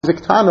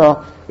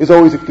Ziktana is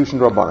always a Kedushin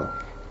Rabbanan,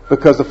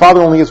 because the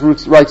father only has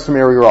rights to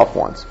marry her off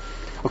once.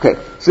 Okay,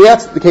 so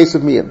that's the case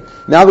of Miyam.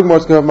 Now the Gemara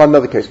is going to have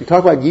another case. We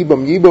talk about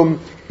Yibam. Yibam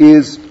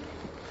is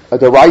a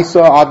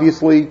deraisa,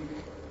 obviously,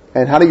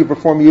 and how do you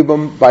perform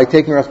Yibam? By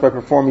taking her out by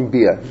performing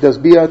Bia. He does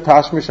Bia,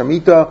 Tashmish,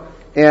 Amita,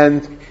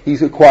 and he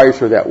acquires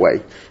her that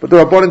way. But the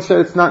Rabbanan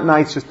said it's not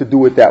nice just to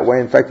do it that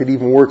way. In fact, it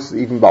even works,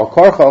 even Bal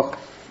Karchach.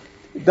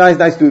 It's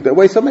nice to do it that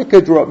way. So make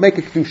a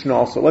Kedushin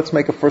also. Let's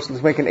make an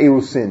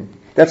Erusin.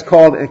 That's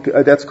called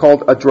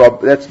a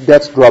drub. That's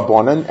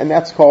drabonan, and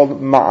that's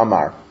called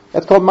ma'amar.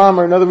 That's called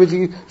ma'amar. In other words,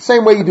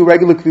 same way you do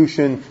regular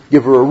kedushin,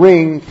 give her a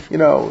ring,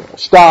 a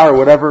star or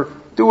whatever.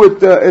 Do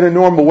it in a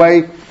normal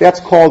way. That's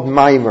called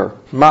maimer,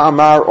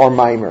 ma'amar or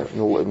maimer.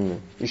 In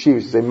yeshiva,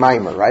 you say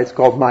maimer, right? It's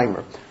called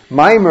maimer.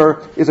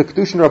 Maimer is a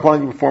kedushin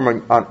drabonan you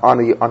perform on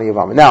a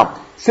yavama.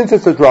 Now, since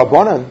it's a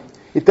drabonan,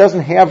 it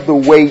doesn't have the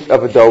weight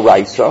of a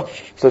doraisa,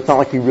 so it's not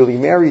like you really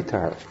married to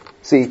her.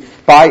 See,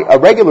 by a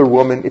regular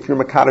woman, if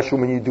you're a Makadash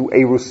woman, you do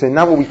Erusin,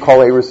 not what we call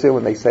Erusin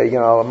when they say,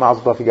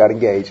 Mazel Tov, you got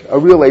engaged. A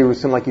real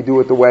Erusin, like you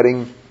do at the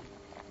wedding,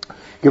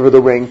 give her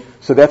the ring.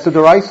 So that's a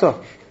deraisa.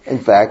 In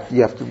fact,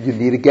 you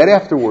need to get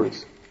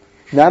afterwards.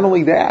 Not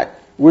only that,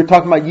 we're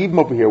talking about Yibam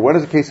over here. What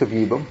is the case of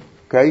Yibam?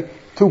 Okay?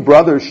 Two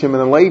brothers,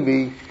 Shimon and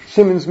Levi.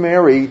 Shimon's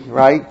married,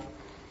 right?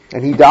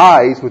 And he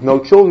dies with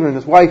no children.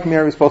 His wife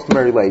Mary is supposed to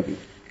marry Levi.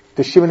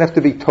 Does Shimon have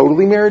to be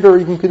totally married or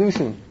even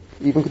Kedushin?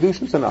 Even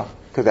Kedushin's enough.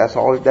 Because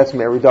that's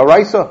married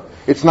daraisa.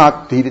 It's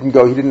not, he didn't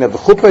have the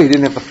chuppah, he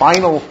didn't have the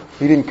final,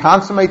 he didn't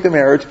consummate the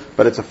marriage,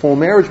 but it's a full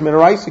marriage,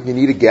 midaraisa. You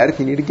need to get if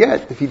you need to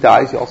get. If he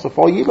dies, you also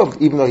fall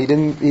yibam, even though he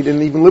didn't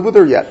even live with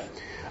her yet.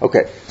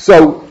 Okay,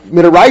 so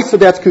midaraisa,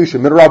 that's kedusha.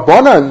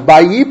 Midarabanan,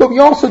 by yibam,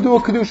 you also do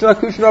a kedusha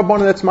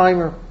rabbanan, that's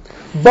maimer.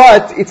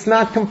 But it's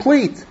not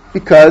complete,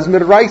 because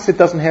midaraisa, it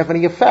doesn't have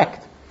any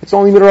effect. It's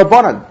only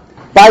midarabanan.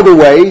 By the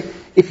way,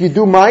 if you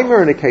do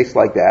maimer in a case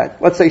like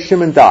that, let's say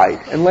Shimon died,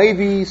 and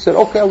Levi said,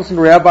 okay, I'll listen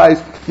to rabbis,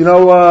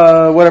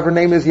 whatever her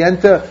name is,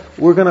 Yenta,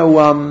 we're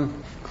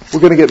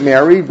gonna get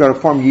married, we're gonna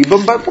form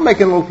Yibam, but we'll make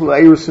it a little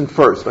Erusin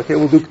first, okay,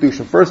 we'll do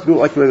Kedushin first, do it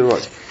like the way it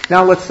was.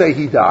 Now let's say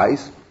he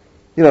dies,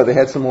 they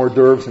had some hors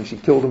d'oeuvres and she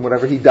killed him,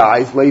 whatever, he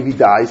dies, Levi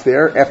dies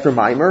there, after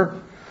maimer,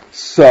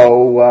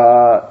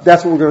 so,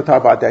 that's what we're gonna talk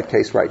about that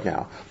case right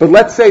now. But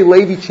let's say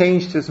Levi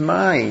changed his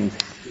mind,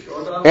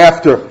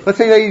 let's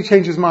say that he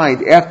changed his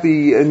mind after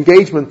the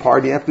engagement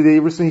party, after the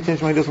Erusin, he changed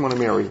his mind, he doesn't want to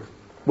marry her.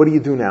 What do you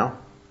do now?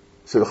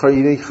 So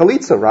you need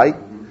chalitza, right?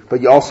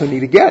 But you also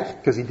need a get,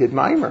 because he did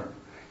maimer.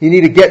 You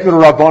need a get with a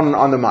rabbanon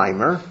on the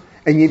maimer,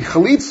 and you need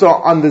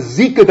chalitza on the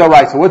zika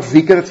daraisa. What's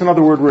zika? That's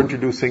another word we're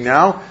introducing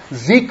now.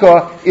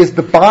 Zika is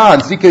the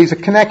bond. Zika is a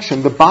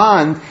connection. The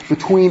bond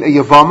between a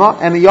yavama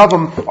and a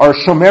yavam, or a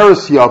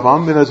shomeris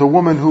yavam, and there's a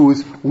woman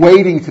who's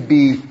waiting to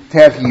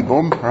have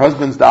yibum. Her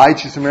husband's died,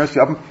 she's shomeris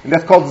yavam, and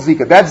that's called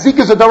zika. That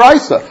zika is a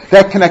daraisa.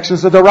 That connection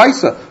is a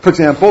daraisa. For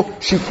example,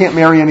 she can't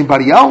marry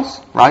anybody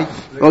else, right?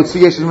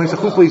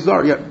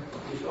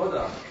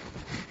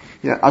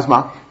 Yeah,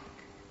 Azma.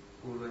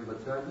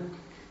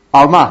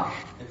 Alma.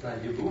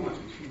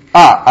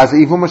 אז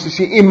איבום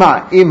השלישי,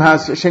 אם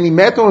השני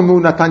מת או אם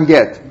הוא נתן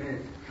גט?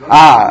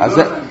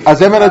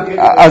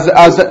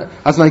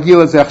 אז נגיע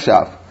לזה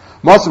עכשיו.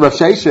 מוסר רב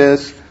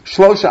ששס,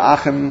 שלושה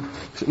אחים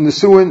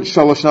נשואים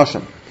שלוש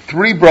נשים.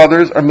 3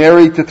 brothers are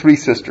married to 3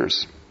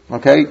 sisters.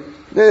 Okay?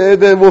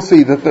 We'll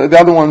see. The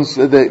other ones,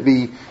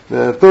 the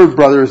third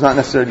brother is not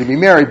necessary to be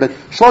married, but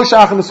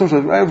Shlosha Achim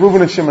Nesuim,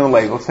 Reuben and Shimon and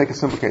Levi. Let's take a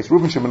simple case.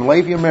 Reuben, Shimon and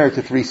Levi are married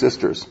to 3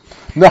 sisters.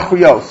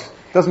 Nachuyos.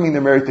 Doesn't mean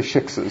they're married to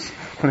shiksas.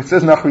 When it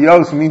says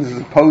nachuyos, it means as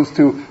opposed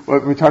to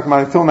what we're talking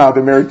about until now,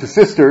 they're married to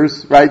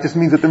sisters, right? It just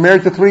means that they're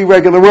married to 3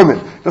 regular women.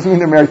 It doesn't mean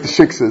they're married to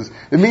shiksas.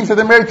 It means that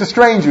they're married to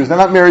strangers. They're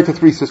not married to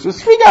 3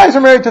 sisters. 3 guys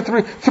are married to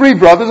 3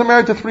 brothers are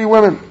married to 3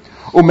 women.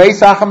 Umei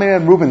Sachameh,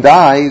 and Reuben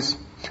dies.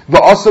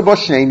 V'osabo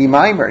Shneini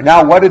Maimer.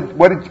 Now, what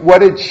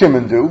did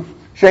Shimon do?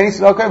 Shimon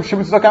said, okay, I'm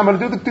going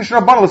to do the Kedushin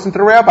Rabbanan, listen to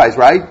the rabbis,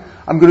 right?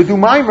 I'm going to do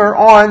Maimer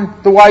on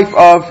the wife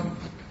of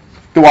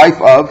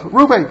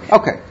Reuben.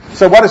 Okay.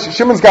 So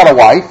Shimon's got a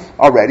wife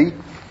already,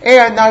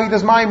 and now he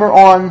does Maimer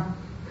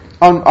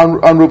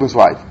on Reuben's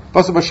wife.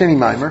 V'osabo Shneini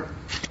Maimer.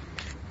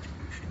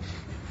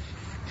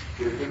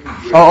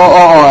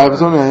 I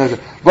was on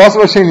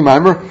V'osabo Shneini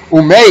Maimer.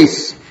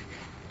 Umeis.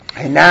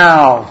 And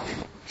now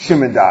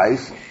Shimon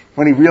dies.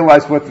 When he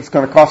realized what it's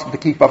going to cost him to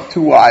keep up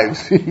 2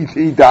 wives,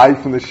 he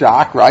died from the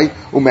shock, right?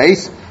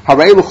 Umeis.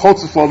 Harei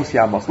l'chotzes lo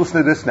misyamos.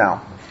 Listen to this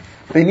now.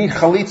 They need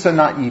chalitza,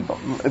 not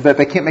yibam. That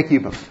they can't make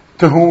yibam.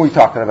 To whom are we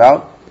talking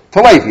about?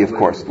 To Levi, of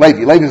course.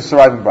 Levi is a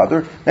surviving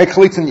brother. Make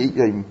chalitza and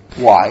yibam.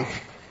 Why?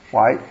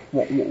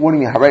 What do you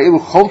mean? Harei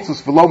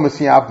l'chotzes v'lo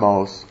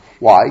misyamos.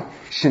 Why?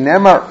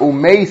 Shenemar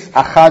umeis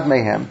achad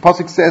mehem.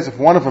 Pasuk says if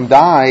one of them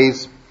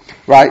dies,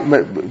 right?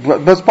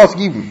 Let's pause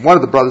even. One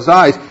of the brothers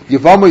dies.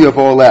 Yavamu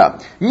yavo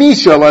aleh.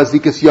 Misha la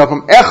zikas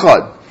yavam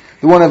echad.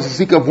 The one has a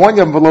zika of 1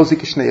 yavam v'lo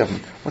zika shnei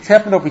yavam. What's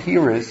happened over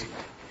here is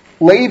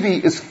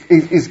Levi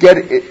is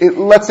getting.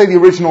 Let's say the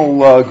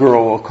original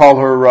girl. We'll call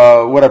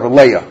her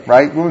Leah.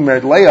 Right? Woman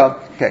married Leah.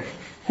 Okay.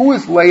 Who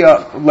is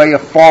Leah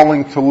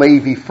falling to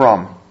Levi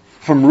from?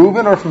 From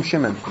Reuben or from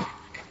Shimon?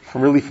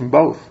 From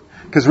both.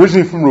 Because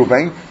originally from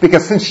Reuben,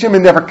 because since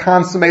Shimon never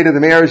consummated the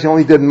marriage, he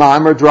only did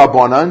Ma'amar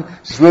Drabanan,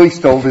 she's really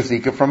stole the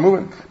Zika from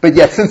Reuben. But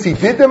yet, since he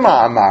did the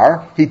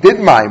Ma'amar, he did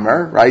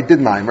Ma'amar, right,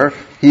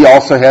 he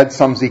also had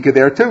some Zika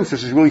there too, so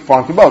she's really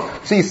falling to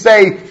both. So you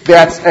say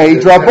that's a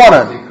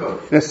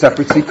Drabanan. They're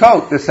separate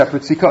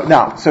Zikot.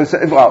 Now,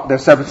 they're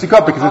separate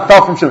Zikot because it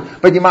fell from Shimon.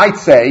 But you might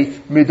say,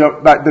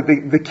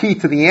 the key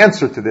to the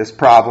answer to this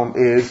problem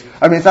is,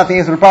 it's not the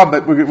answer to the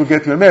problem, but we'll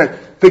get to it in a minute.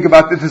 Think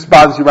about this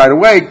bothers you right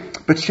away.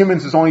 But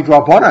Shimon's is only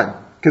Drabanan,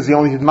 because he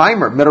only did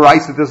Maimer.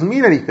 Midaraisa doesn't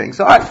mean anything.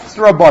 So, it's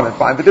Drabanan,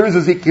 fine. But there is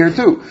a Zik here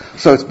too.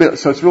 So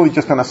it's really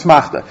just an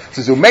Asmachta. It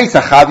says, when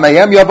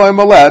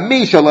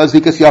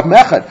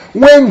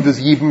does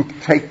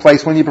Yibam take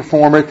place? When you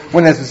perform it?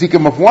 When there's a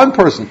Zikim of one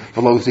person.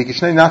 V'lo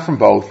Zikishnei, not from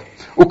both.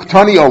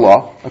 Uktani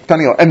ola.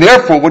 And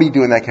therefore, what do you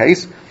do in that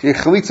case? By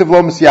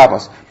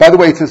the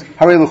way, it says,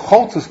 Harei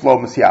l'choltzes v'lo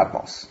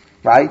misyavmos.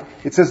 Right?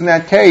 It says in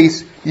that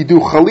case, you do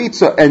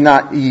Chalitza and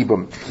not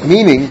Yibam.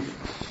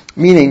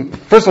 Meaning,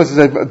 first of all, it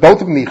says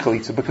both of them need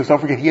chalitza, because don't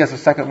forget, he has a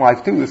second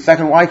wife too. The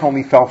second wife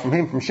only fell from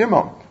him, from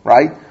Shimon,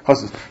 right?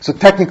 So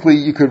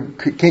technically,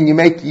 can you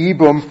make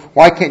Yibam?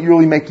 Why can't you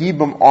really make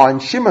Yibam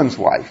on Shimon's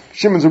wife?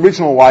 Shimon's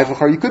original wife,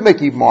 you could make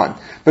Yibam on.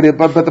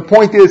 But the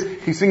point is,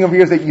 he's saying over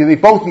here is that they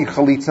both need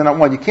chalitza, not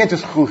one. You can't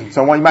just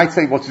chalitza one. You might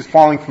say, well, it's just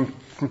falling from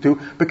two,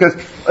 because,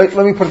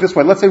 let me put it this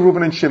way, let's say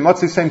Reuben and Shimon,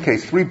 let's say same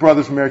case, 3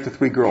 brothers married to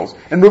 3 girls,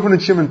 and Reuben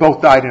and Shimon both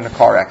died in a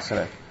car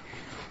accident.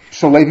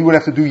 So Levi would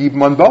have to do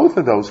Yibam on both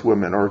of those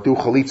women, or do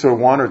Chalitza or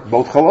one, or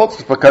both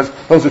Chalotzes, because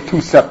those are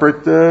 2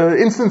 separate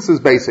instances,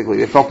 basically.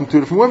 They fell from 2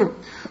 different women.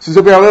 So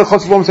we learned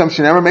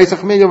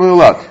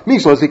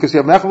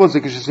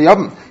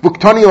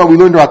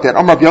about that.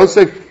 Amar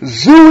Yosef,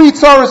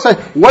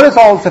 what does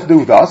all this have to do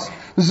with us?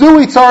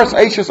 Zui tzaras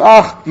eishes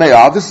ach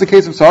me'av. This is the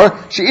case of Sarah.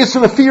 She is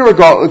from the fear of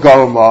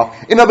Gorim.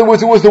 In other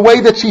words, it was the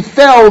way that she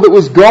fell that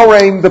was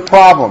Gorem the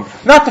problem.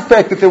 Not the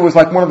fact that there was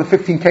like one of the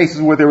 15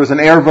 cases where there was an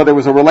erva, there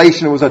was a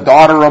relation, it was a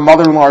daughter or a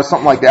mother-in-law or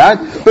something like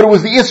that. But it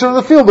was the Isser of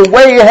the field. The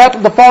way it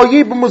happened to fall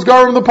Yibam was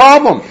Gorem the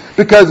problem.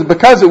 Because it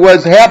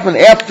happened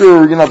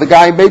after, the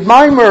guy made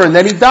Maimer and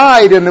then he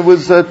died and it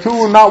was 2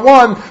 and not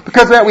 1.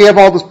 Because of that we have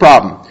all this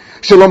problem.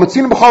 We never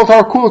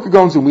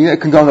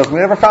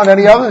found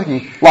any other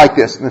thing like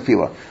this in the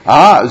Fila.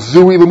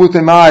 Zui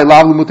l'mutei mai,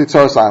 lav l'mutei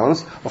tzaras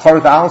islands.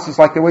 The islands is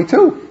like the way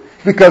too.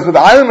 Because with the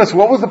islanders,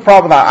 what was the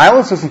problem with the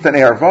islanders? Isn't an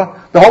erva.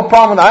 The whole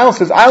problem with the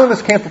islanders is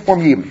islanders can't perform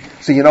Yibam.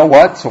 So you know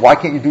what? So why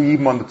can't you do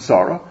Yibam on the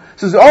tzara? It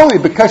says only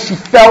because she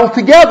fell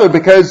together. If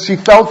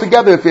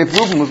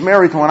Reuben was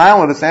married to an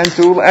islandess and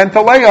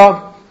to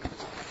Leah,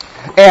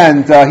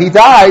 and he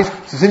dies,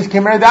 so since you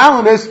can't marry the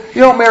islandess,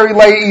 you don't marry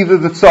Leah either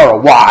the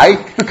tzara. Why?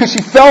 Because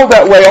she fell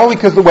that way, only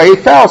because of the way it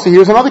fell. So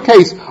here's another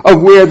case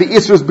of where the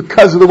Isra is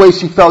because of the way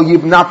she fell,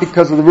 not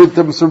because of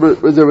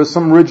there was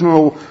some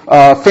original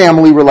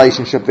family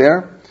relationship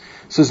there.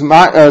 So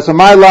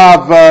my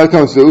love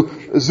comes to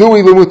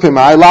Zui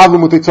l'mutimai, lav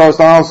l'mutei tzaras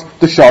islands,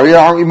 the Sharia,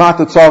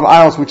 imata tzav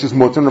islands, which is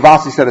mutter.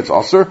 Ravasi said it's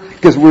usher,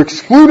 because we're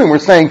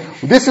saying,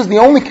 this is the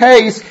only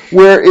case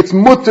where it's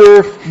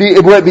mutter,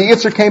 where the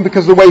Isra came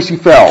because of the way she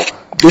fell.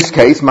 This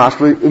case,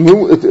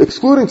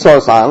 excluding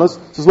tzaras islands,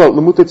 says, look,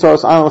 l'mutei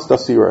tzaras islands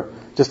tasira.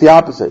 Just the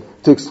opposite.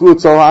 To exclude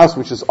tzaras islands,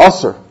 which is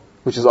usher,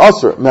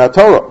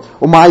 me'atorah.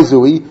 Umay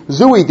zui,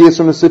 dis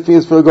from the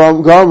Sifis for the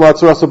Garam,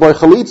 Latzaras aboy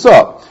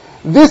chalitza.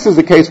 This is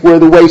the case where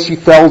the way she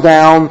fell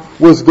down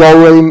was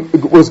going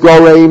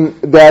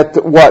that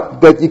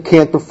you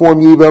can't perform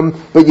Yibam,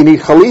 but you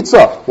need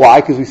Chalitza. Why?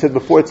 Because we said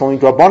before it's only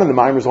Drabanan, the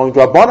Maimer is only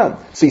Drabanan.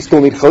 So you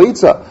still need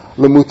Chalitza.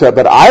 Lemuta,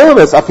 but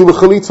Irelis, afilu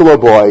Chalitza lo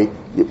boy.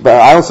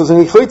 But Irelis doesn't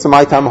need Chalitza,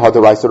 my time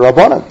Hadaraisa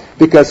Drabanan.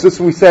 Because this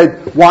we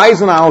said, why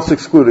isn't Irelis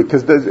excluded?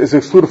 Because it's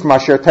excluded from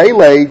Asher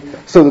Teiled,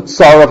 so the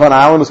Tsar of an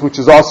Irelis, which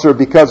is also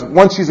because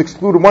once the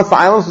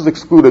Irelis is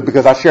excluded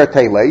because Asher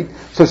Teiled,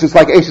 so it's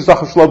like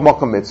Eishesach Shlog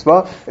Makam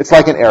Mitzvah, it's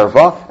like an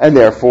Erva, and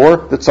therefore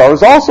the Tsar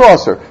is also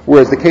Asher.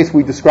 Whereas the case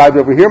we described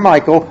over here,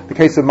 Michael, the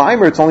case of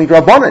Maimer, it's only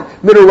Drabanan.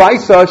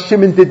 Midaraisa,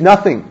 Shimon did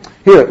nothing.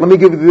 Here, let me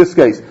give you this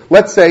case.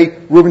 Let's say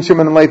Reuben,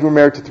 Shimon, and Levi were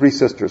married to 3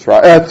 sisters,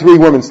 right? 3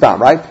 women,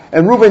 right?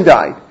 And Reuben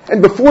died.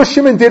 And before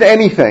Shimon did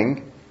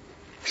anything,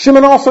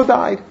 Shimon also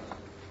died.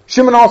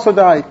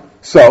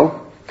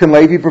 So, can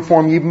Levi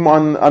perform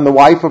Yibam on the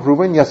wife of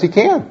Reuben? Yes, he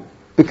can.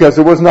 Because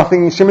there was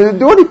nothing, Shimon didn't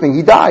do anything.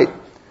 He died.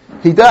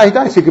 So he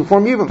can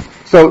perform Yibam.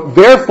 So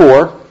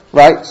therefore,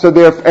 right? So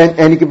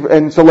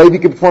so Levi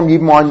could perform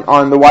Yibam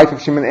on the wife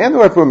of Shimon and the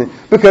wife of Reuben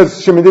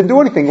because Shimon didn't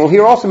do anything. Well,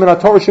 here also Min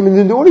HaTorah Shimon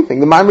didn't do anything.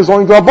 The Maimer is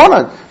only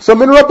Drabanan. So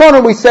Min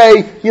Rabbanan we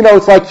say,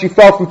 it's like she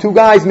fell from 2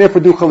 guys and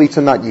therefore do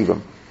Chalitza, not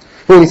Yibam.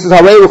 When he says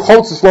Harei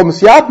Choltzes lo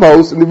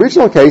misyatmos, in the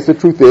original case, the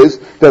truth is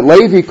that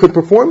Levi could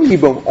perform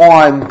Yibam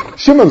on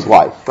Shimon's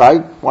wife,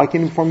 right? Why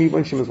can't he perform Yibam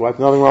on Shimon's wife?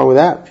 Nothing wrong with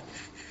that.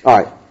 All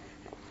right.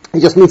 He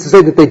just means to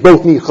say that they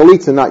both need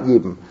Chalitza, not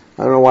Yibam.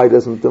 I don't know why the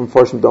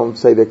Mepharshim don't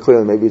say that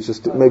clearly. Maybe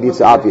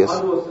it's obvious.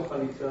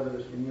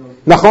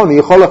 Nachon,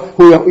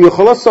 הוא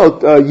יכול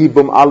לעשות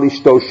ייבום על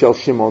אשתו של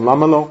שמעון,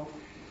 למה לא?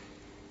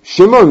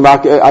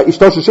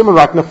 אשתו של שמעון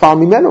רק נפל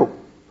ממנו.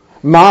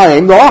 מה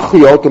הם? לא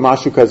אחיות או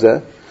משהו כזה.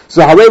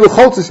 So Harei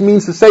L'Choltzis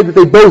means to say that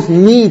they both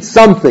need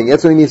something.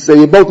 That's what it means to say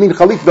they both need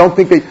chalitza. Don't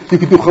think that you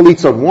could do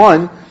chalitza on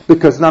one,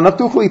 because not enough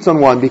to do chalitza on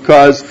one,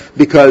 because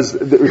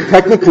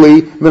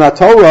technically, Minat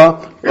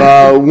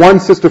Torah, one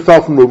sister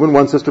fell from Reuben,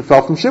 one sister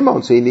fell from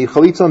Shimon, so you need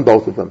chalitza on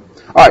both of them.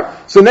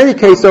 Alright, so in any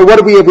case, so what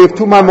do we have? We have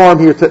two marmarim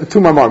here,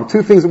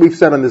 two things that we've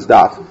said on this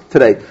daf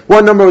today.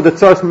 One number of the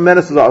Tzaras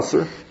Menes is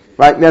Asr,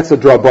 right? And that's a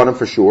drabanan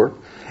for sure.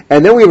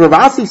 And then we have Rav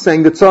Asi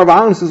saying that Tzar of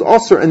Islands is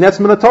Asr, and that's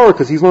Minat Torah,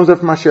 because he's learns that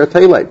from Asher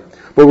Telei.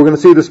 But we're going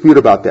to see a dispute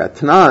about that.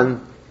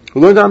 Tanan,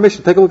 we learned on our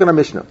Mishnah. Take a look at our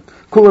Mishnah.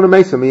 Kulan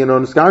Amesami and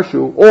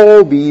Onisgarshu,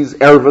 all these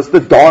ervas, the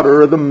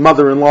daughter, the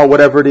mother-in-law,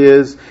 whatever it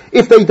is,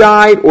 if they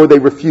died, or they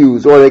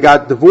refused, or they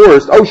got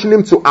divorced,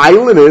 Oshanim to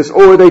islanders,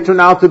 or they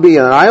turn out to be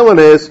an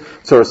islandess,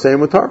 Tzara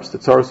same with Tars, the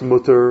Tzaras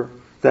Mutter,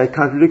 that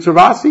contradicts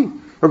Ravasi.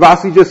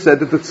 Ravasi just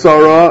said that the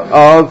Tzara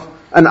of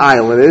an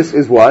islandess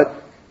is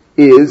what?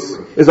 Is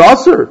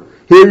Asr.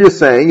 Here you're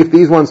saying, if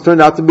these ones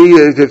turned out to be,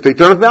 if they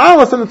turn out to be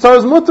islandess, then the Tzara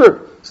is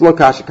Mutter.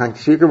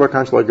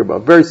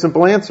 Very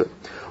simple answer.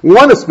 We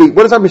want to speak,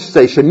 what does our Mishnah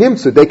say?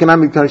 Shenimtzu, they cannot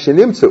be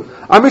Shenimtzu.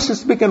 Our Mishnah is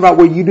speaking about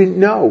where you didn't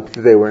know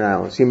that they were an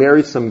islandess. You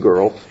married some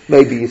girl,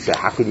 maybe you say,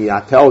 how could you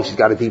not tell? She's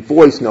got a deep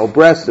voice, no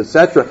breasts,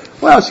 etc.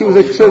 Well, she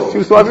was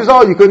 12 years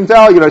old, you couldn't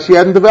tell, she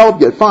hadn't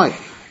developed yet, fine.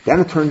 Then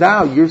it turned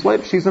out, years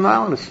later, she's an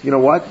islandess. You know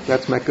what?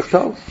 That's Mekach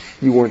Tos.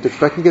 You weren't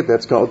expecting it,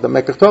 that's called the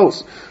Mekach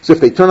Tos. So if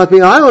they turn out to be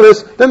an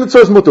islandess, then the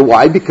Tzar is Mutter.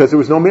 Why? Because there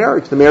was no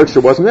marriage. The marriage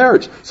sure wasn't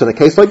marriage. So in a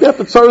case like that,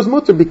 the Tzar is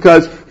Mutter,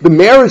 because the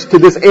marriage to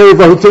this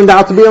Ereva who turned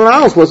out to be an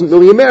islandess wasn't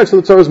really a marriage, so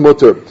the Tzar is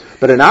Mutter.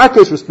 But in our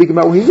case, we're speaking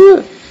about where he knew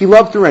it. He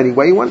loved her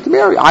anyway, he wanted to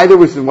marry. Either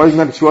she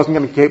wasn't going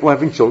to be capable of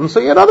having children, so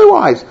he had other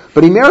wives.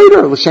 But he married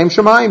her, L'Shem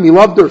Shemayim, he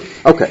loved her.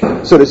 Okay,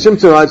 so the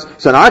Shimtzah,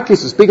 so in our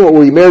case, speaking about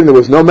where he married and there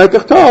was no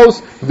Mekach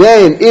Tos,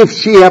 then if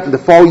she happened to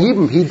fall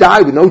Yibam, he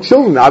died with no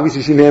children.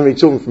 Obviously, she didn't have any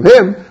children from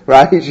him,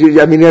 right? He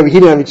didn't have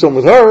any children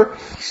with her,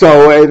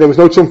 so there was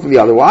no children from the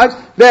other wives.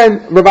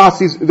 Then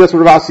that's what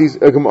Ravasi's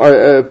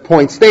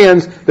point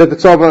stands, that the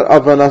tzava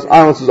of an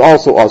islandess is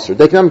also Asr.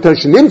 They can have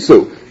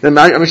Shenimtzu. Then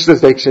Mishnah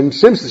says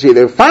they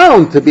were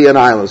found to be an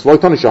islandess.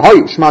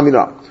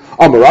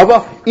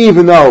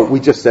 Even though we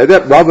just said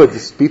that, Rava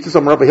disputes this.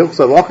 Rava Hilchos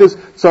Halachos,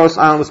 Tzaras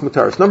islandess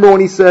Mutaris. Number one,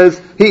 he says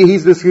he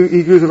agrees with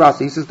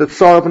Ravasi. He says that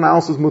tzara of an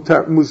islandess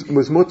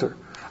was mutter.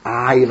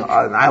 An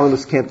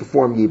islandess can't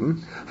perform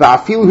yibum.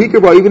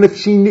 Even if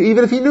he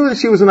knew that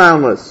she was an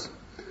islandess.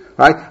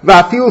 Right?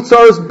 Va'afil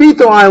tzaras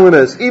bito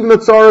islandess. Even the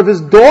tzara of his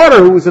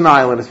daughter who was an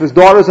islandess. If his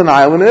daughter's an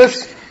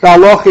islandess, the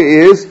halacha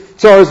is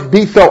tzaras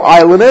bito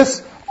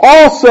islandess.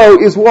 Also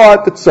is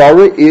what? The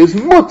tzara is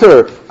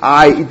mutter.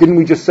 Didn't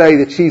we just say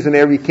that she's an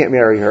heir, you can't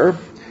marry her?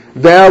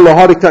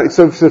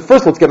 So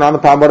first let's get on the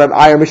problem about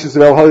Ayar Mishas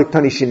Lohadik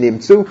Tani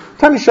Shenimtzu.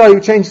 Tani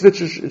Shayu changes it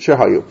to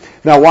Shahayu.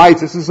 Now why is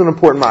this? This is an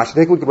important Rashi.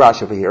 Take a look at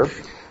Rashi over here.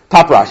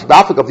 Top Rashi.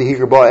 Ba'afik of the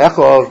Higirba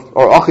Echov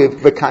or Achiv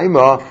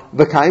V'kaima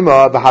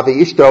V'havei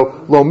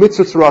Ishto Lo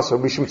Mitzvah Tzarasa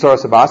Mishum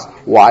Tzaras Abbas.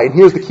 Why? And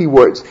here's the key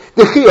words.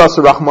 Dechi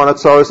Asar Rachman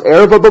Tzaras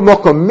Ereva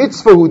B'Mokom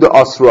Mitzvah Hu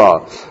Asra.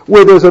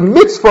 Where there's a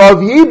mitzvah of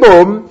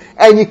Yibum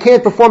and you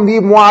can't perform the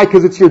Yibum. Why?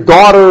 Because it's your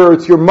daughter, or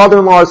it's your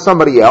mother-in-law, or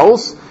somebody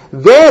else.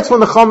 That's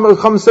when the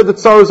Chum said that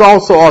Tzara is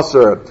also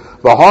Asr.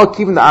 V'ha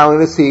keeping the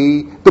islandess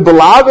he the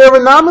belav erva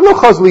namin lo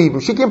chaz leavim.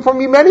 She came from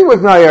Yemeni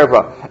with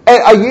Na'erva.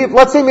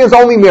 Let's say man's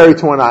only married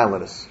to an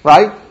islandess,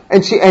 right?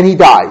 And he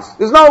dies.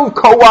 There's no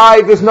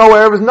co-wife, there's no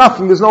erva, there's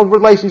nothing, there's no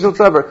relationship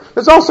whatsoever.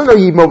 There's also no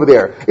yibum over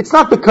there. It's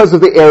not because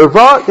of the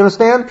erva, you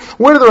understand?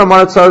 Where do the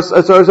Ramana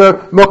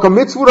Tzara Mokam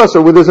Mitzvah,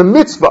 where there's a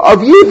mitzvah of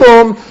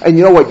yibum, and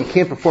you know what, you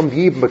can't perform the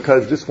yibum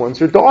because this one's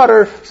your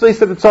daughter, so they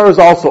said the tzara is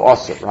also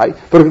asr, right?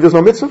 But if there's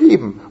no mitzvah of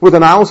yibum, with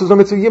an islandess there's no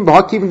mitzvah of yibum,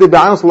 but keeping the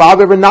islandess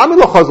lav ever nami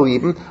lo chazal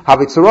yibum, have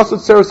it tzaras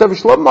tzara sever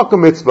shlom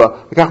Mokam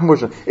Mitzvah.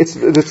 It's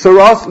the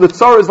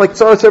tzara is like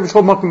tzara sever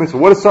shlom Mokam Mitzvah.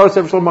 What is tzara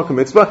sever shlom Mokam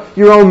Mitzvah?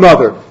 Your own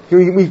mother.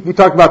 We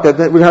talked about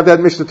that. We have that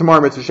Mishnah tomorrow,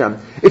 Mitzvah Shem.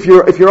 If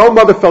your own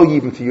mother fell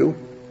yibum to you,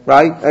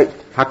 right?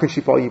 How can she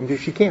fall yibum to you?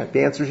 She can't.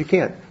 The answer is you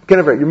can't.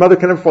 Your mother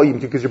can never fall yibum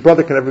to you because your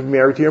brother can never be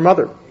married to your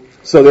mother.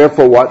 So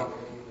therefore, what?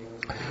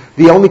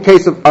 The only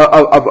case of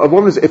a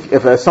woman is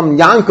if some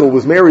yankel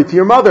was married to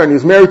your mother and he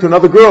was married to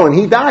another girl and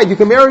he died, you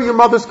can marry your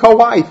mother's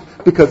co-wife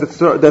because that's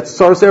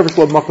tzara service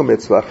of makom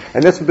mitzvah,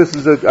 and that's what this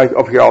is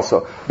over here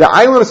also. The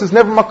islandess is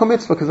never makom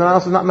mitzvah because the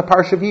islandess is not in the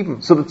parsha of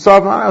Yibum. So the tzara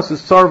of an islandess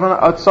is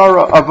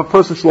tzara of a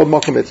person shalom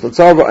makom mitzvah.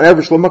 Tzara of an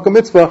average shalom makom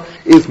mitzvah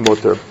is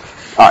mutter.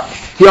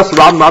 He also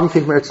Rabban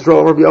came from Eretz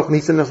Yisrael. Rabbi Yochanan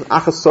he said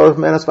achas tzara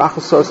menas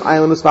v'achas tzara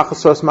islandess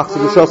v'achas tzara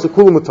machzir yishal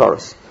sekulu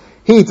mutaris.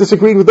 He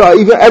disagreed with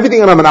even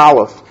everything on an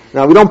aleph.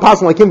 Now we don't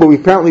pass like him, but we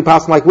apparently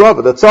pass like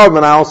Rava. The tzara of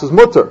an islandess is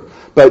mutter,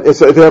 but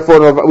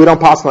therefore we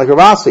don't pass like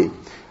Ravasi.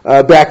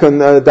 Back in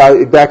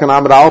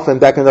Amud Aleph and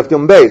back in Daf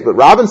Gimel Beis. But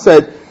Rabban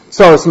said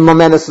Tsaras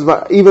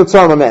Mamenes, even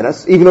Tsar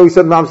Mamenes, even though we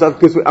said Mamsav,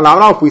 because I don't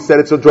know if we said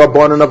it's a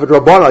Drabanan of a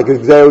Drabanan, like a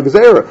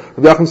Gzeira.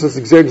 Rabbi Yachim says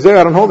Gzeira,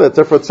 I don't hold that.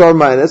 Therefore, Tsar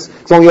Mamenes,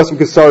 it's only us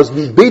because Tsar is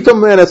Bita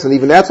Mamenes, and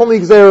even that's only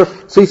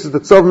Gzeira. So he says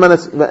that Tsar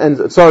Mamenes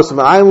and Tsar is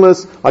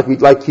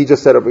Mamenes, like he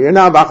just said over here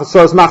now.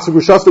 Tsaras Machzor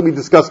Gushas that we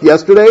discussed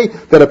yesterday,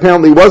 that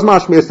apparently was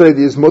Mashmi yesterday,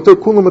 that is Mutter,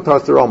 Kulam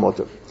Matas, they're all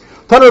Mutter.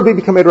 Tana Rabbi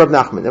B'Kamed Rav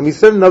Nachman. And we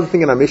said another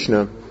thing in our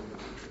Mishnah.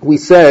 We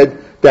said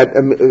that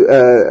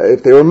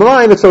if they were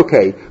mine, it's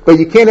okay. But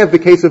you can't have the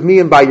case of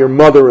mian by your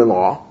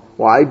mother-in-law.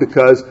 Why?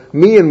 Because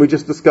mian, we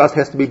just discussed,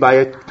 has to be by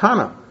a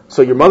ktana.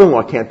 So your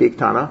mother-in-law can't be a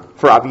ktana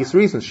for obvious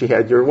reasons. She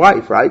had your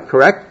wife, right?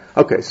 Correct?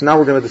 Okay, so now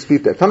we're going to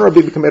dispute that. Tana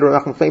Rabbi B'Kamed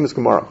Rav Nachman, famous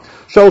Gemara.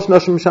 Shalosh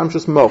nashim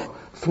shamshus moch.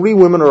 3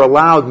 women are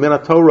allowed,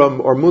 minatorah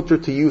or mutter,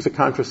 to use a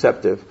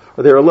contraceptive.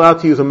 Or they're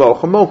allowed to use a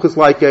moch. A moch is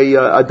like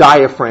a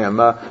diaphragm,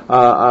 a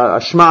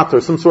shmat,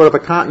 or some sort of a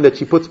cotton that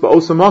she puts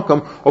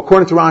ba'osamakam.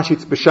 According to Rashi,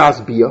 it's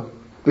b'shas biyah.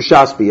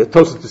 B'shas biyah.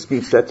 Tosfos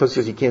disputes that. Tosfos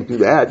says you can't do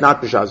that.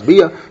 Not b'shas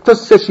biyah.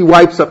 Tosfos says she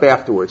wipes up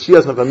afterwards. She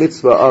doesn't have a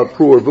mitzvah of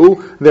pru or vu,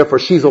 and therefore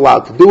she's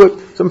allowed to do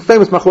it. Some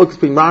famous machlokas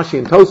between Rashi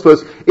and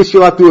Tosfos, is she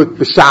allowed to do it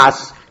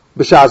b'shas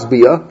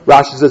biyah?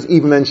 Rashi says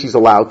even then she's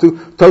allowed to.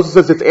 Tosfos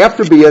says it's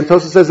after biyah, and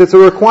Tosfos says it's a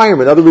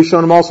requirement. Other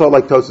Rishonim also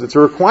like Tosfos. It's a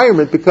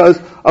requirement because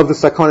of the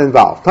sakon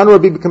involved. Tana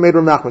Rabbi B'Kamed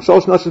Rav Nachman.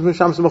 Shalosh nashim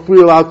misham samach. 3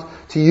 are allowed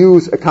to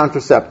use a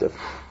contraceptive.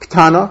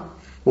 Ktana,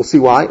 we'll see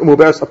why.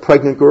 Umuberes, a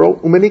pregnant girl.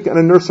 Umenik, and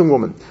a nursing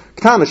woman.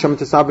 Ktana shemet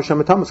tesab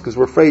shemet tamas, because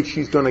we're afraid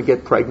she's going to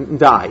get pregnant and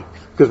die.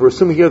 Because we're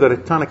assuming here that a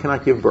ktana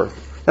cannot give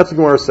birth. That's what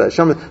Gemara says.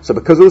 So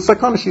because of the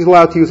sakana, she's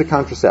allowed to use a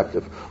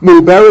contraceptive.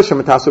 Mu'uberish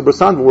shemetasa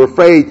b'rasan, but we're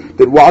afraid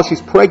that while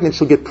she's pregnant,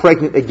 she'll get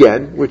pregnant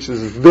again, which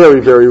is a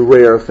very, very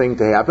rare thing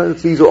to happen.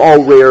 These are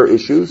all rare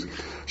issues.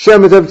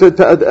 Shemetasa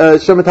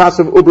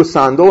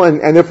ubrasandal,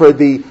 and therefore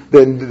the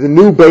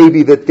new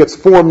baby that gets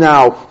formed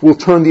now will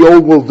turn the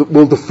old,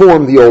 will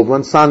deform the old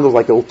one. Sandal,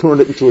 like it'll turn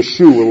it into a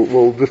shoe,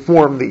 will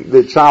deform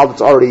the child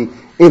that's already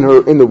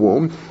in the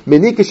womb. So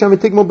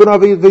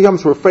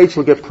we're afraid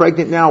she'll get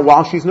pregnant now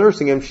while she's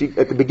nursing, and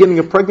at the beginning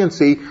of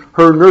pregnancy,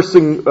 her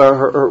nursing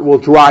her will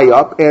dry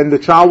up, and the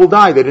child will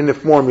die. They didn't have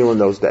formula in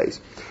those days.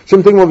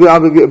 And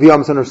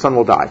her son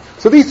will die.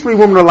 So these 3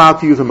 women are allowed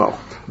to use a moch.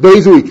 What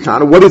is a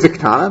ktana?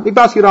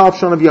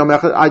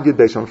 I did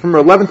Beisham. From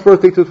her 11th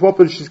birthday to the 12th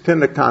birthday, she's a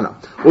ktana.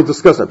 We'll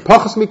discuss it.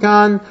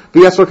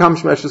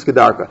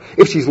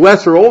 If she's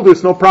less or older,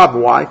 it's no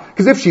problem. Why?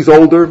 Because if she's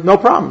older, no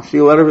problem.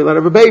 She'll let her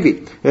have a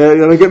baby. Let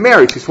her get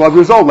married. She's 12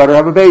 years old. Let her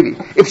have a baby.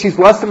 If she's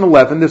less than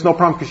 11, there's no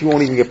problem because she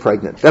won't even get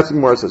pregnant. That's what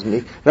Gemara says to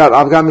me. Give her.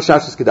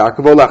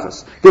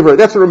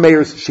 That's what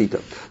Rameir's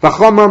shita.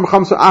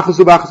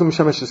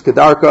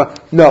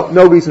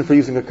 No reason for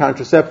using a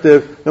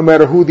contraceptive. No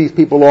matter who these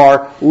people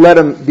are, let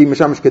them be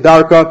mishamish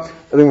kedarka.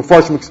 I think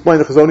Mepharshim explain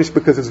the Chazonish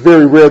because it's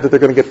very rare that they're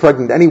going to get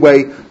pregnant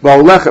anyway.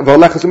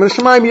 That's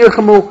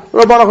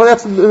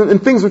in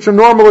things which are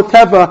normal at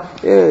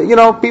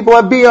Teva. People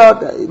have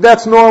bia.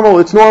 That's normal.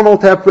 It's normal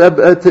to have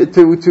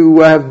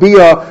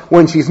bia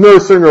when she's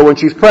nursing or when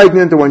she's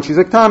pregnant or when she's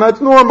a ktana.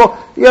 It's normal.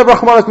 You have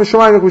Rachmanas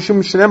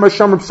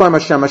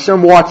Mishamayim.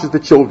 Hashem watches the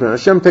children.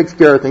 Hashem takes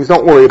care of things.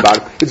 Don't worry about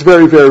it. It's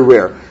very, very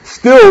rare.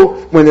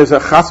 Still, when there's a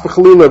chas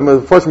v'chalila,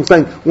 Mepharshim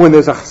saying when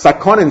there's a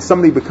sakon in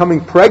somebody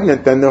becoming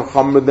pregnant, then of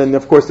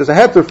course there's a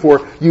heter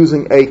for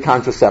using a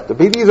contraceptive.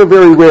 But these are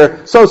very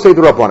rare. So say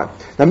the Rabbanan.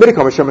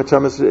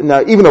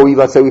 Now, even though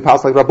let's say we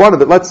pass like Rabbanan,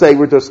 but let's say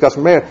we're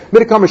discussing Meir.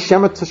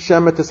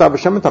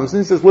 Since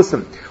he says,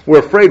 listen, we're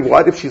afraid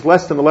what if she's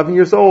less than 11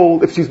 years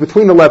old? If she's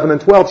between 11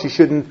 and 12, she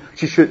should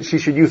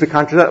use a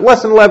contraceptive.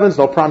 Less than 11 is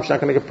no problem. She's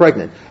not going to get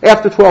pregnant.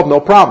 After 12, no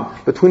problem.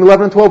 Between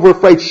 11 and 12, we're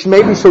afraid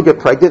maybe she'll get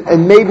pregnant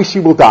and maybe she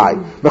will die.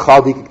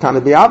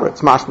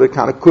 It's mashma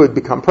kind of could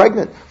become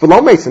pregnant.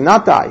 V'lo mason,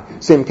 not die.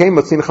 Same came,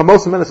 but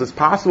it's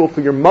possible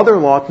for your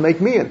mother-in-law to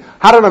make mian.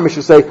 How did our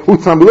Mishnah say? You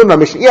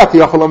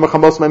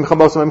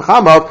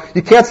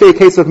can't say a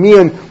case of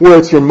mian where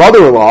it's your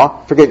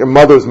mother-in-law. Forget your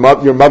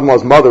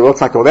mother-in-law's mother.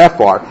 Let's not go that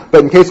far.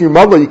 But in case of your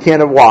mother-in-law, you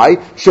can't have why.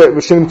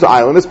 Shim to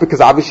island is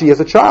because obviously she has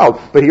a child.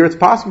 But here it's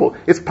possible.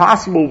 It's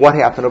possible what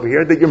happened over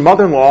here that your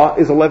mother-in-law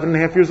is 11 and a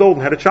half years old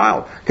and had a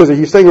child. Because if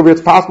you're saying over here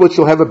it's possible that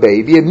she'll have a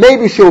baby and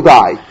maybe she'll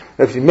die.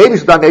 Maybe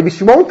she'll die, maybe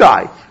she won't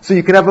die. So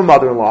you can have a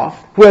mother-in-law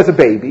who has a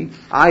baby.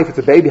 If it's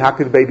a baby, how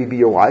could the baby be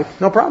your wife?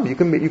 No problem. You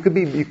can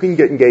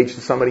get engaged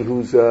to somebody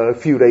who's a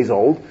few days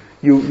old.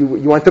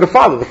 You went to the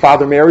father. The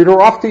father married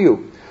her off to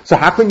you. So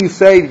how can you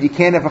say that you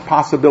can't have a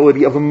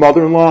possibility of a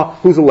mother-in-law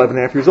who's 11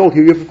 and a half years old?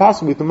 Here you have a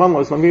possibility with the mother-in-law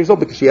who's 11 years old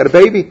because she had a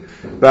baby.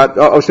 But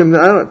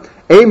Shema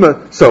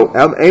Tesaber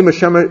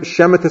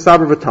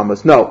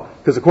V'Tamas. No,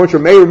 because according to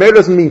Meir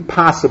doesn't mean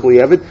possibly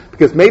have it,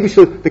 because maybe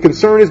the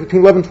concern is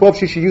between 11 and 12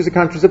 she should use a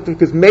contraceptive,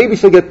 because maybe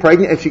she'll get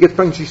pregnant, and if she gets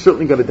pregnant she's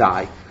certainly going to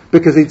die,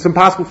 because it's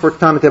impossible for a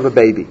ktana to have a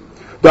baby.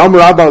 There's a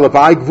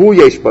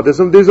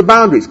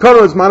boundaries.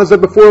 Koros manazeh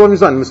before 11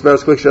 years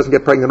old. She doesn't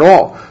get pregnant at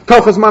all.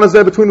 Tochas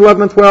manazeh between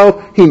 11 and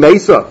 12. He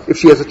mesa. If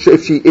she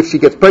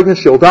gets pregnant,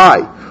 she'll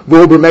die.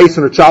 Wilbur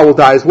Mason, her child will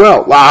die as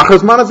well. La'achas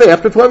manazeh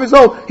after 12 years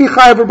old. He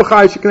chayav or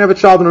b'chayav. She can have a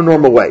child in a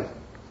normal way.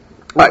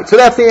 Right, so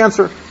that's the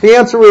answer. The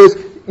answer is,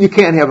 you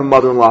can't have a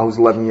mother-in-law who's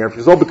 11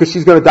 years old because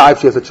she's going to die if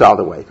she has a child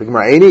away. If you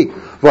can't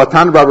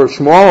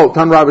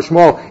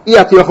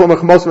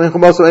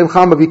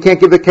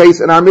give the case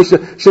in our Mishnah,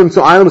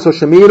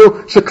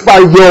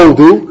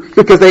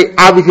 because they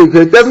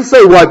obviously, it doesn't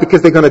say why,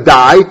 because they're going to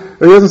die. It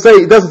doesn't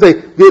say,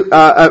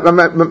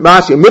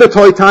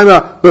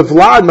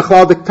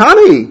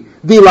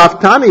 the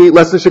laftani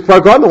less than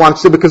shekvar gadol. Why don't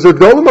you say because they're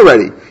golem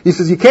already? He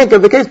says you can't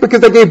give the case because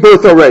they gave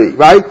birth already,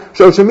 right?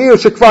 Shoshami or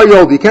shekvar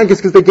yoldi. You can't guess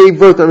because they gave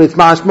birth. I mean, it's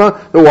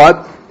mashma. The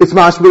what? It's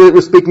mashma that we're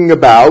speaking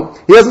about.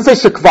 He doesn't say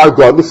shekvar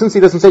gadol. Since he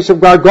doesn't say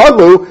shekvar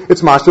gadol,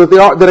 it's mashma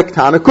that a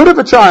ktana could have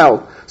a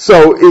child.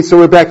 So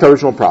we're back to the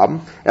original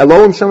problem.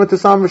 Elohim shemet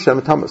tasam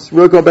v'shemet tamas.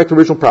 We'll go back to the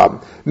original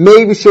problem.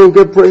 Maybe she'll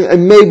get pregnant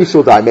and maybe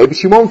she'll die. Maybe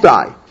she won't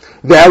die.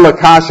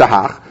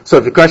 So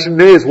if the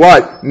question is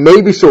what?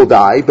 Maybe she'll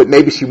die, but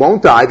maybe she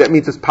won't die. That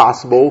means it's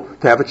possible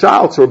to have a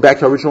child. So we're back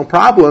to our original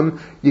problem.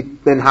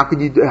 Then how could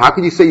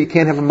you say you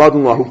can't have a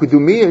mother-in-law who could do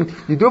mian?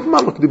 You do have a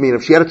mother-in-law who could do mian.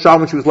 If she had a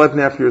child when she was 11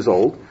 and a half years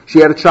old, she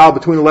had a child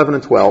between 11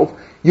 and 12,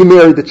 you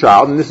married the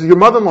child, and this is your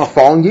mother-in-law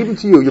falling even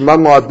to you. Your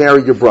mother-in-law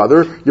married your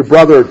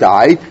brother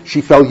died,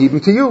 she fell even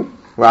to you.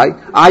 Right?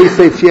 You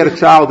say if she had a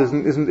child,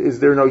 is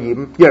there no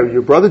yibum? Yeah,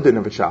 your brother didn't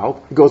have a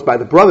child. It goes by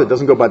the brother. It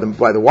doesn't go by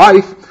the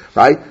wife.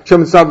 Right?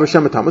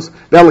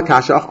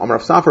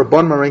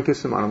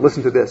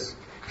 Listen to this.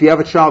 If you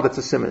have a child that's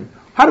a simon,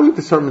 how do we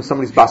determine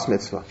somebody's bas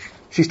mitzvah?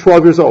 She's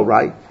 12 years old,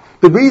 right?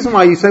 The reason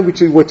why you said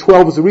we're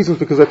 12 is the reason is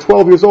because at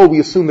 12 years old we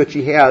assume that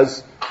she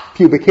has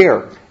pubic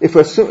hair. If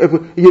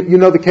you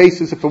know the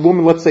case is if a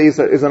woman, let's say, is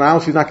an isle,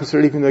 she's not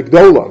considered even a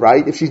gdola,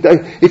 right? If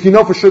you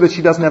know for sure that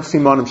she doesn't have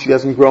simanim, she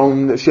hasn't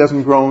grown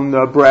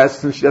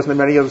breasts, and she doesn't have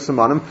any other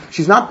simanim,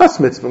 she's not bas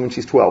mitzvah when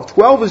she's 12.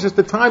 12 is just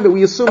the time that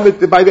we assume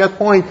that by that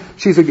point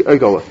she's a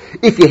gdola.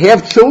 If you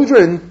have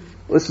children,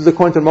 this is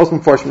according to the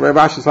Muslim portion, Rav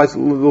Ashi slides a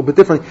little bit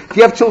different. If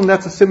you have children,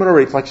 that's a simon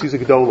already. It's like she's a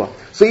gdola.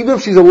 So even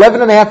if she's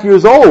 11 and a half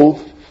years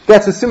old,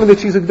 that's a simon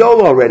that she's a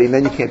gdola already, and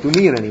then you can't do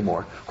mian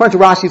anymore. According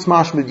to Rashi, it's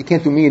mashma, you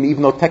can't do mian,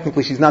 even though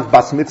technically she's not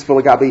bas mitzvah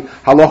lagabi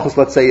halachos,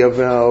 let's say, of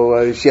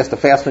she has to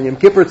fast on Yom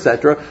Kippur,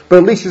 etc. But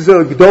at least she's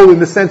a gdola in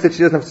the sense that she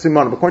doesn't have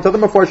simanim. According to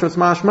other maforshim, it's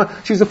mashma,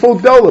 she's a full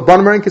gdola.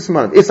 Banam arin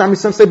kisimanim. Isam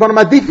some say banam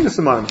adifin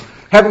kisimanim.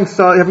 Having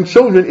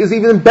children is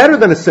even better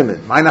than a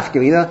simon. My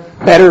nafkamina,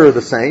 better or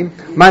the same.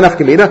 My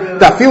nafkamina,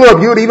 dafilu Rab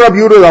Yehuda, even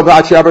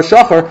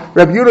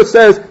Rab Yehuda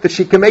says that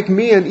she can make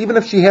mian even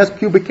if she has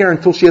pubic hair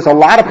until she has a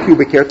lot of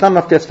pubic hair. It's not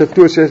enough to have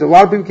to she has a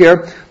lot of pubic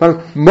hair.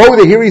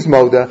 Moda, here he's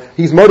moda.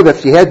 He's moda that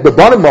if she had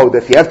babana moda.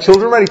 If you have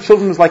children already,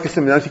 children is like a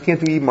simon. Now she can't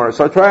do even.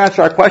 So I try to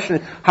answer our question: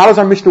 how does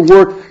our Mishnah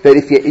work? That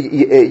if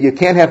you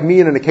can't have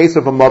mian in the case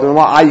of a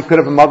mother-in-law, you could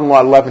have a mother-in-law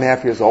at 11 and a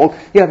half years old.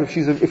 Yeah, but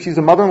if she's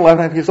a mother-in-law at 11 and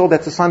a half years old,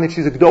 that's a sign that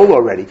she's a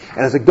gdola already.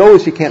 And as a gdola,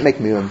 she can't make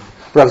mian.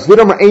 Rav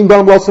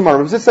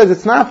Zvid says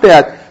it's not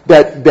that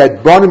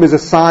banim is a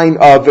sign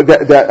of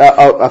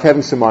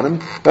having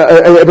simanim.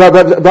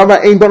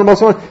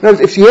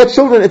 If she had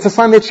children, it's a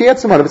sign that she had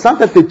simanim. It's not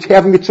that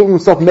having the children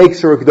itself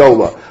makes her a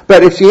gdola.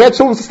 But if she had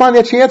children, it's a sign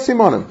that she had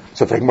simanim.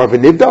 So if more of a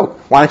nivdo,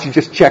 why don't you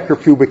just check her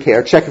pubic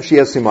hair, check if she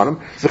has simanim?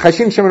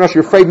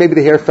 You're afraid maybe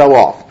the hair fell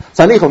off.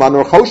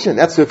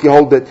 That's if you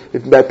hold it,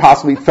 if that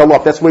possibly fell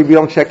off. That's why we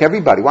don't check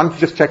everybody. Why don't you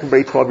just check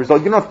everybody 12 years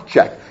old? You don't have to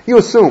check. You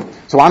assume.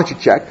 So why don't you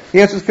check?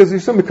 The answer is because you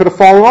assume it could have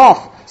fallen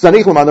off.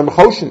 If you're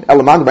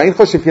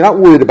not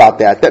worried about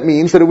that, that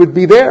means that it would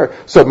be there.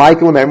 So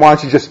Michael, why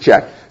don't you just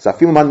check?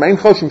 Normally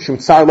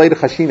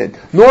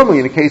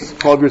in the case of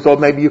 12 years old,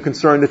 maybe you're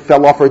concerned it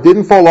fell off or it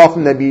didn't fall off,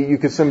 and maybe you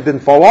consider it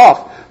didn't fall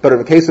off. But in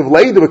the case of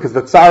Leida, because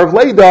the tsar of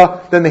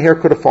Leida, then the hair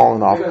could have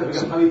fallen off.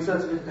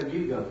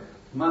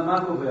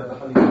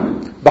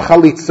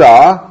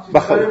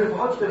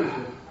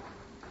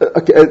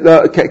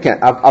 כן,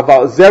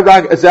 אבל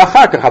זה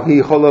אחר כך, אבל היא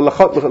יכולה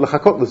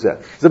לחכות לזה.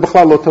 זה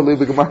בכלל לא תלוי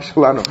בגמר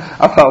שלנו.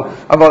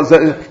 אבל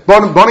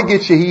בוא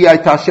נגיד שהיא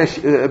הייתה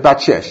בת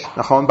 6,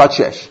 נכון? בת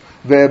 6.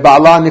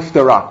 ובעלה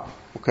נפטרה.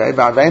 אוקיי?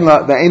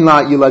 ואין לה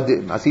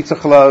ילדים. אז היא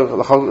צריכים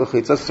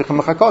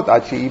לחכות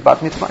עד שהיא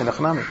בת מצווה,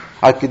 נחנמי.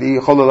 עד כדי היא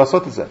יכולה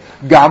לעשות את זה.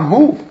 גם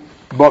הוא,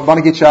 בוא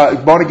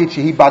נגיד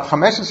שהיא בת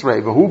 15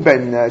 והוא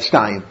בן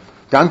 2.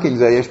 גם כן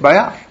זה יש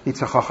בעיה, היא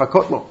צריכה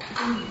לחכות לו.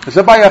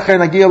 וזה בעיה אחר,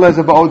 נגיע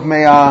לזה בעוד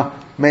 100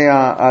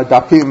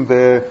 דפים,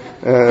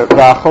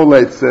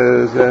 והחולץ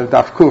זה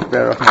דף קוף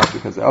בערך משהו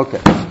כזה. אוקיי.